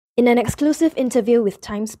In an exclusive interview with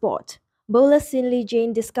Timesport, bowler Sinley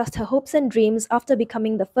Jane discussed her hopes and dreams after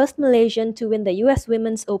becoming the first Malaysian to win the US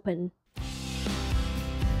Women's Open.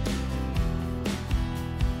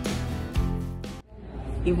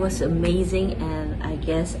 It was amazing, and I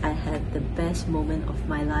guess I had the best moment of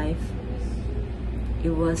my life.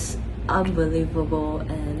 It was unbelievable,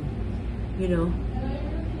 and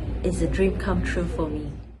it's a dream come true for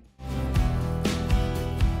me.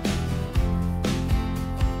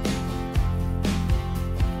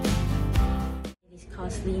 It is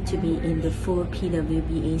costly to be in the full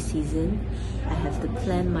PWBA season. I have to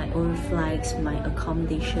plan my own flights, my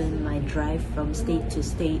accommodation, my drive from state to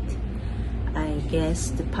state. I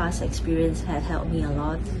guess the past experience had helped me a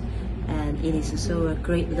lot, and it is also a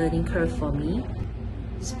great learning curve for me.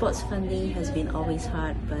 Sports funding has been always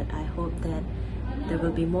hard, but I hope that there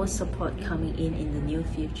will be more support coming in the near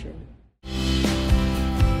future. I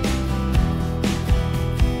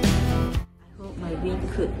hope my win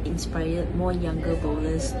could inspire more younger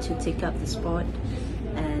bowlers to take up the sport,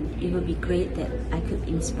 and it would be great that I could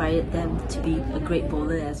inspire them to be a great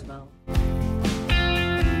bowler as well.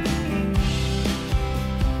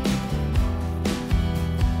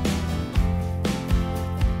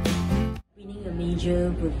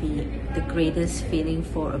 Major would be the greatest feeling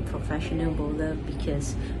for a professional bowler,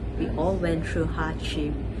 because we all went through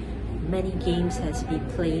hardship. Many games has been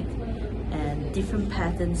played and different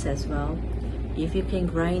patterns as well. If you can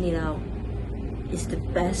grind it out, it's the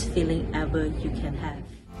best feeling ever you can have.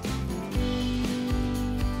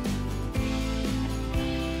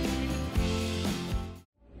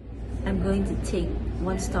 I'm going to take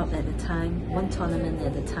one stop at a time, one tournament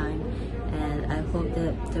at a time, and I hope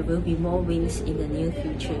that there will be more wins in the near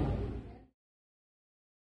future.